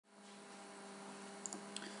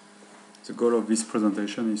The goal of this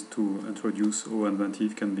presentation is to introduce how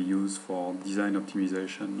Enventive can be used for design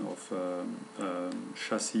optimization of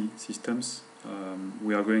chassis systems.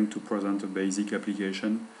 We are going to present a basic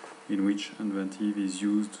application in which Enventive is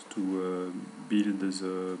used to build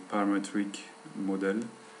the parametric model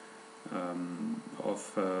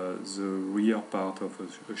of the rear part of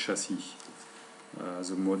a chassis.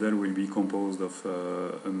 The model will be composed of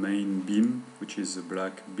a main beam, which is the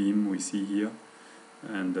black beam we see here,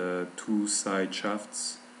 and two side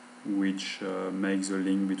shafts which make the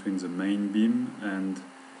link between the main beam and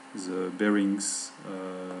the bearings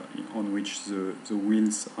on which the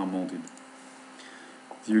wheels are mounted.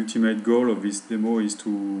 The ultimate goal of this demo is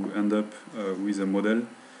to end up with a model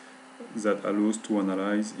that allows to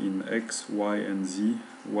analyze in X, Y and Z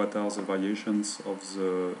what are the variations of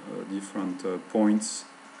the different points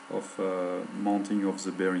of mounting of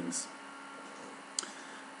the bearings.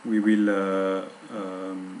 We will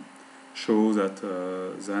show that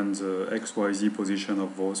then the XYZ position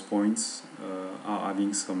of those points are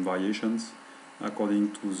having some variations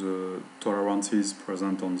according to the tolerances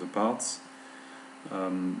present on the parts,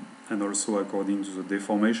 and also according to the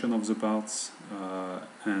deformation of the parts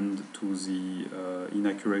and to the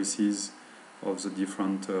inaccuracies of the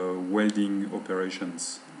different welding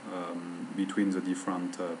operations between the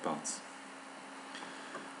different parts.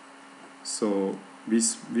 So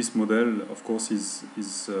this model, of course, is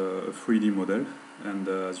a 3D model, and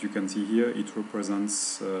as you can see here, it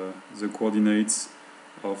represents the coordinates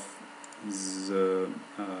of the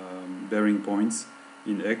bearing points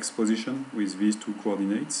in X position with these two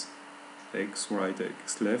coordinates, X right,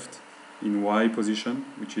 X left, in Y position,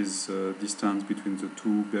 which is distance between the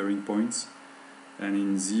two bearing points, and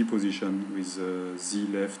in Z position with Z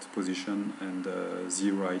left position and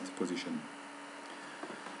Z right position.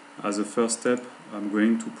 As a first step, I'm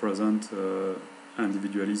going to present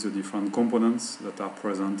individually the different components that are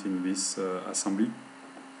present in this assembly.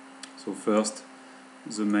 So first,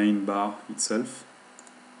 the main bar itself.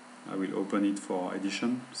 I will open it for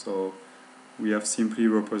edition. So we have simply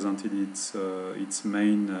represented its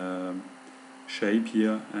main shape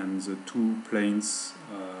here and the two planes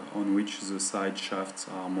on which the side shafts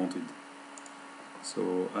are mounted.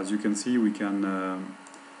 So as you can see, we can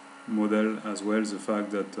model as well the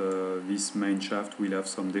fact that this main shaft will have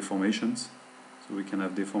some deformations. So we can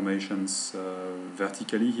have deformations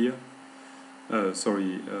vertically here,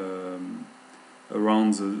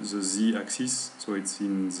 around the Z axis, so it's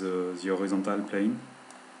in the horizontal plane,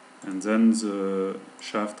 and then the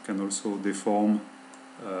shaft can also deform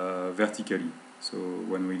vertically. So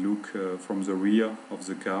when we look from the rear of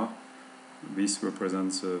the car, this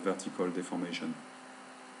represents a vertical deformation.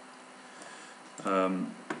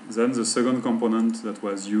 Then the second component that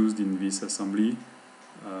was used in this assembly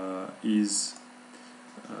is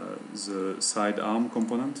the side arm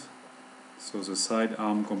component. So the side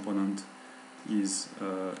arm component is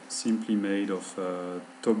simply made of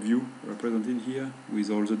top view represented here with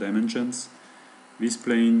all the dimensions. This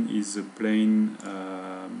plane is a plane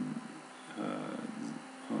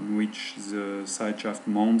on which the side shaft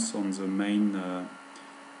mounts on the main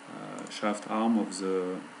shaft arm of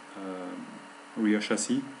the rear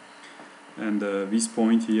chassis, and this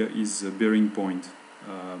point here is the bearing point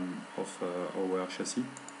of our chassis.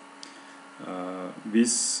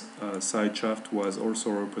 This side shaft was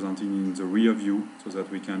also represented in the rear view, so that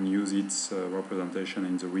we can use its representation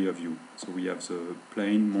in the rear view. So we have the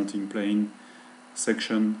plane, mounting plane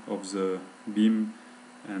section of the beam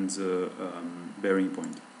and the bearing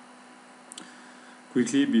point.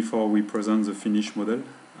 Quickly, before we present the finished model,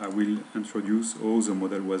 I will introduce how the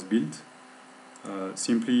model was built.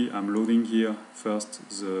 Simply, I'm loading here first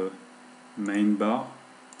the main bar,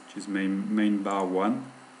 which is main bar 1.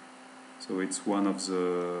 So it's one of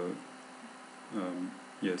the,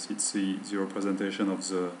 yes, it's the representation of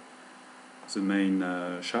the main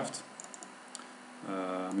shaft.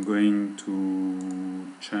 I'm going to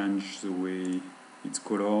change the way its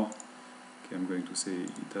color. Okay, I'm going to say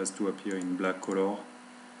it has to appear in black color.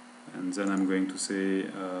 And then I'm going to say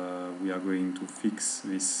we are going to fix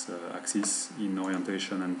this axis in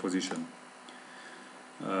orientation and position.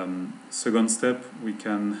 Second step, we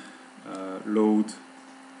can load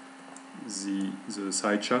the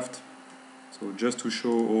side shaft. So just to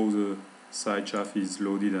show how the side shaft is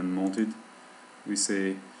loaded and mounted, we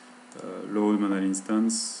say load model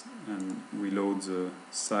instance, and we load the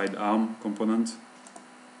side arm component.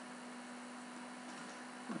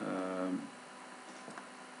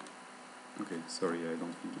 Okay, sorry, I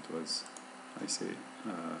don't think it was. I say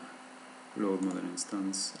load model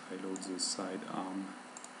instance, I load the side arm.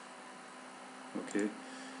 Okay,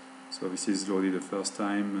 So this is loaded the first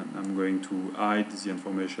time, and I'm going to hide the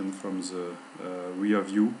information from the rear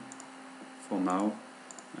view for now.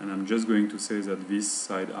 And I'm just going to say that this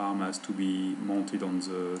side arm has to be mounted on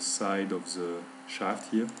the side of the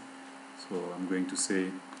shaft here. So I'm going to say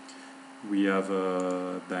we have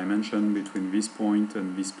a dimension between this point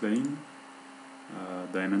and this plane,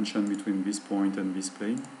 dimension between this point and this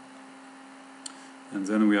plane, and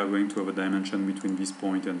then we are going to have a dimension between this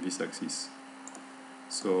point and this axis.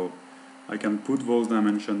 So I can put those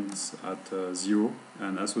dimensions at 0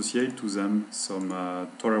 and associate to them some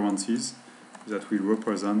tolerances that will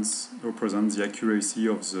represent the accuracy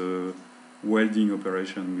of the welding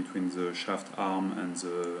operation between the shaft arm and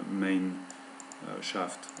the main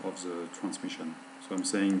shaft of the transmission. So I'm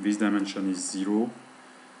saying this dimension is 0,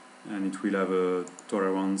 and it will have a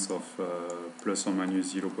tolerance of plus or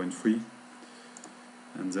minus 0.3,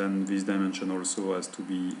 and then this dimension also has to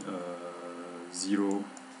be 0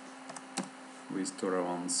 with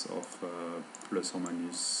tolerance of plus or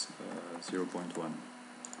minus 0.1.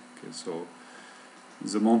 Okay, so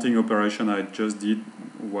the mounting operation I just did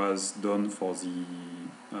was done for the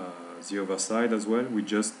other side as well. We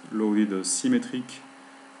just loaded a symmetric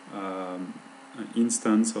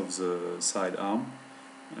instance of the side arm,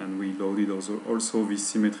 and we loaded also this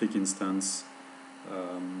symmetric instance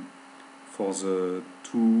for the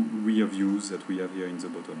two rear views that we have here in the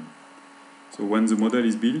bottom. So when the model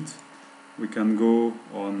is built, we can go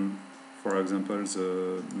on, for example,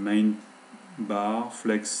 the main bar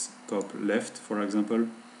flex top left, for example,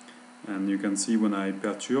 and you can see when I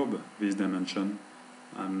perturb this dimension,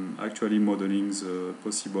 I'm actually modeling the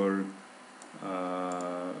possible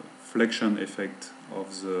flexion effect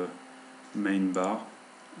of the main bar,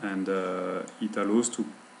 and it allows to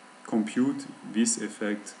compute this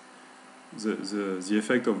effect, the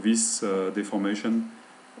effect of this deformation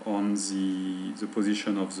on the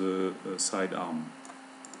position of the side arm.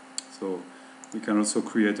 So we can also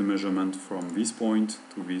create a measurement from this point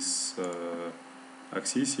to this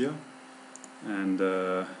axis here, and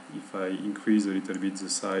if I increase a little bit the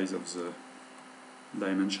size of the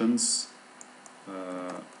dimensions,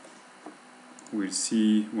 we'll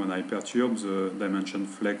see when I perturb the dimension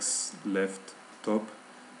flex left top,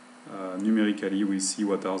 numerically we see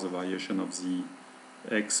what are the variation of the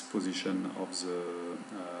X position of the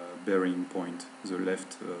bearing point, the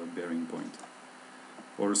left bearing point.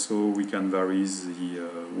 Also we can vary the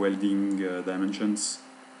welding dimensions,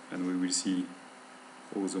 and we will see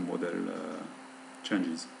how the model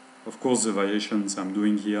changes. Of course the variations I'm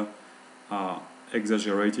doing here are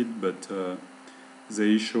exaggerated, but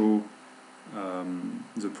they show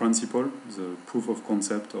the principle, the proof of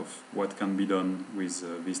concept of what can be done with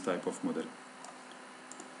this type of model.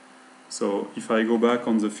 So if I go back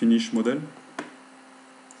on the finished model,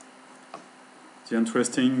 the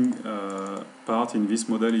interesting part in this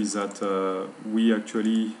model is that we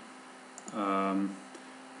actually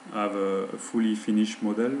have a fully finished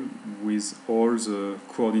model with all the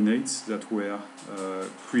coordinates that were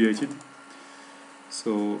created.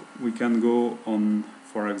 So we can go on,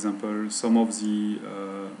 for example, some of the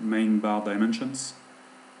main bar dimensions.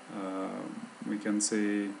 We can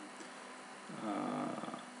say,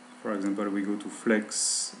 for example, we go to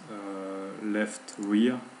flex left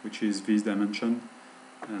rear, which is this dimension,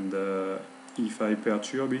 and if I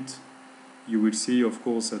perturb it, you will see, of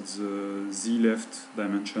course, that the Z left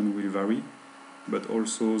dimension will vary, but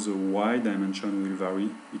also the Y dimension will vary,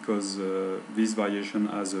 because this variation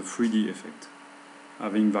has a 3D effect.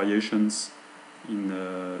 Having variations in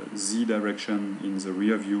Z direction in the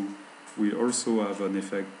rear view will also have an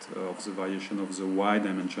effect of the variation of the Y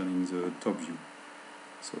dimension in the top view.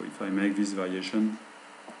 So if I make this variation,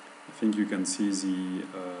 I think you can see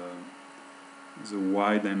the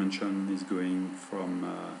Y dimension is going from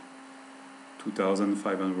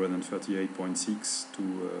 2538.6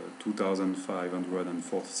 to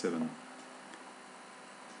 2547.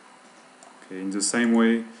 Okay, in the same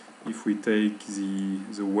way, if we take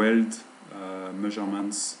the weld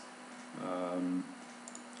measurements,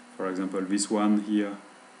 for example this one here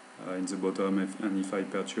in the bottom, and if I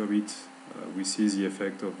perturb it, we see the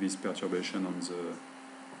effect of this perturbation on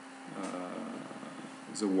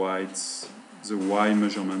the Y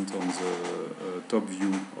measurement on the top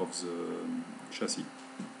view of the chassis.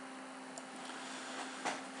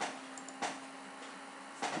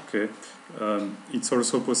 Okay, it's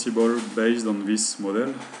also possible, based on this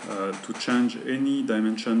model, to change any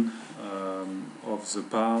dimension of the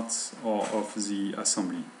parts or of the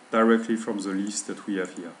assembly directly from the list that we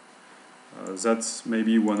have here. That's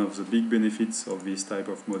maybe one of the big benefits of this type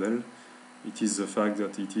of model. It is the fact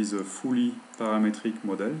that it is a fully parametric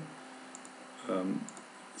model.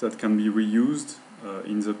 that can be reused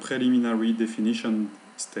in the preliminary definition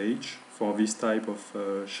stage for this type of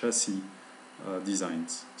chassis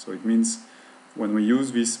designs. So it means when we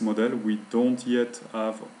use this model, we don't yet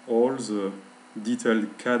have all the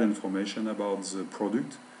detailed CAD information about the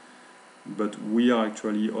product, but we are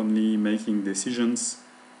actually only making decisions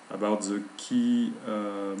about the key,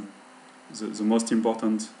 the most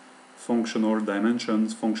important functional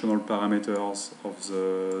dimensions, functional parameters of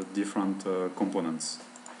the different components.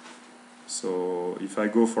 So if I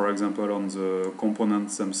go, for example, on the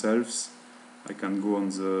components themselves, I can go on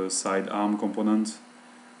the side arm component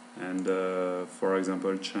and, for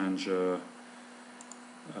example, change a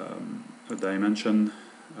dimension.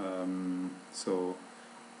 So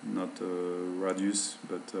not radius,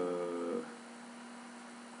 but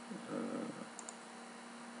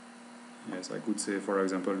yes, I could say, for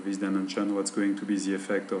example, this dimension, what's going to be the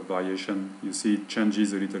effect of variation. You see it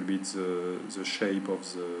changes a little bit the shape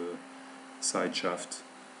of the side shaft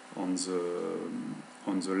on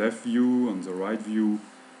the left view, on the right view,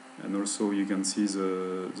 and also you can see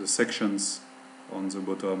the sections on the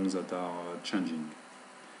bottom that are changing.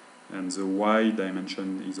 And the Y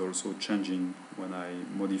dimension is also changing when I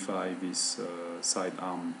modify this side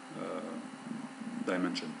arm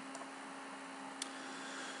dimension.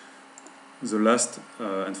 The last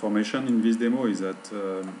information in this demo is that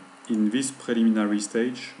in this preliminary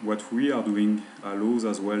stage, what we are doing allows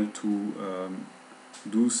as well to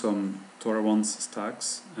do some tolerance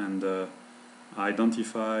stacks and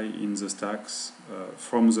identify in the stacks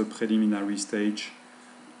from the preliminary stage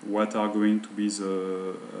what are going to be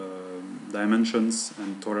the dimensions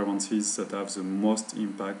and tolerances that have the most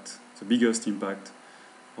impact, the biggest impact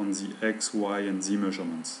on the X, Y, and Z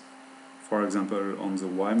measurements. For example, on the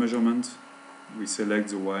Y measurement, we select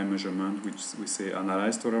the Y measurement, which we say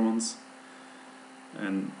analyze tolerance,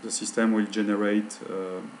 and the system will generate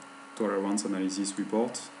a tolerance analysis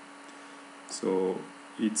report. So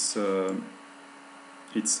it's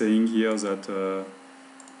saying here that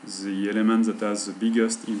the element that has the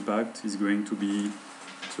biggest impact is going to be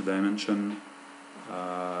the dimension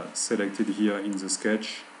selected here in the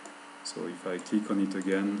sketch. So if I click on it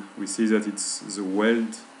again, we see that it's the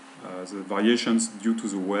weld, the variations due to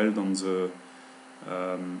the weld on the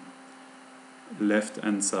left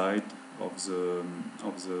hand side of the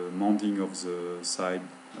mounting of the side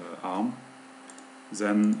arm.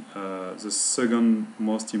 Then the second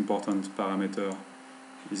most important parameter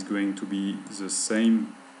is going to be the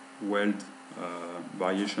same weld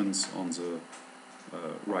variations on the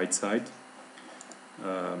right side.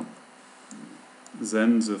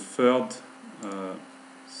 Then the third, the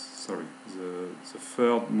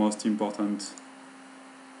third most important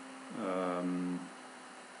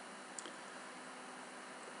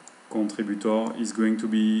contributor is going to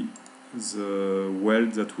be the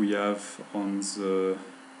weld that we have on the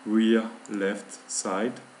rear left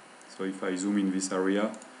side. So if I zoom in this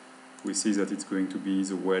area, we see that it's going to be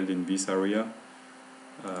the weld in this area,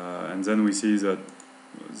 and then we see that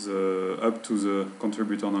up to the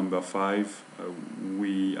contributor number 5,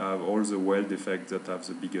 we have all the weld effects that have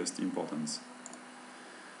the biggest importance.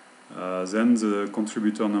 Then the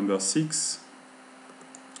contributor number 6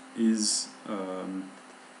 is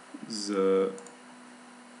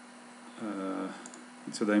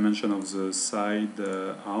it's a dimension of the side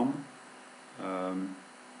arm.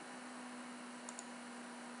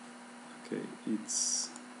 Okay, yes,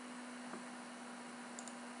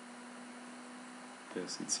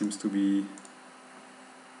 it seems to be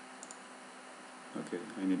okay.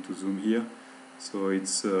 I need to zoom here. So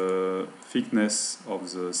it's thickness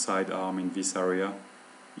of the side arm in this area.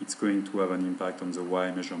 It's going to have an impact on the Y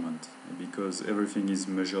measurement because everything is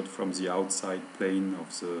measured from the outside plane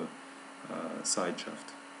of the side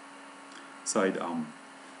arm.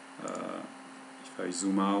 If I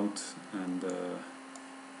zoom out and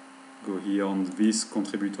go here on this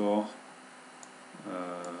contributor,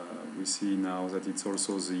 we see now that it's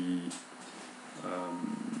also the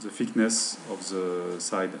thickness of the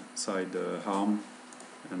side arm,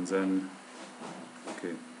 and then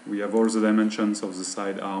okay, we have all the dimensions of the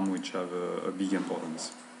side arm which have a big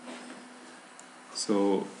importance.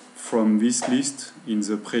 So from this list in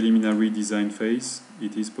the preliminary design phase,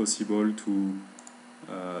 it is possible to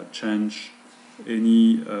change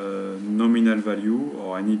any nominal value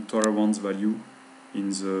or any tolerance value in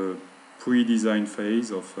the pre-design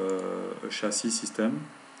phase of a chassis system,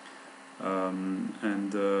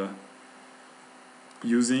 and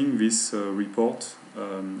using this report,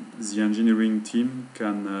 the engineering team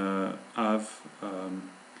can have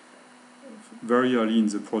very early in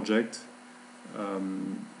the project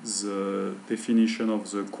the definition of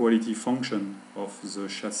the quality function of the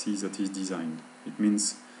chassis that is designed. It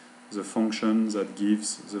means the function that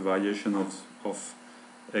gives the variation of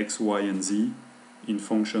X, Y, and Z in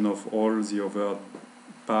function of all the other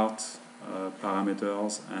part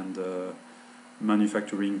parameters and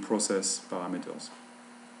manufacturing process parameters.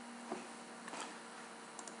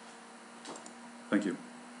 Thank you.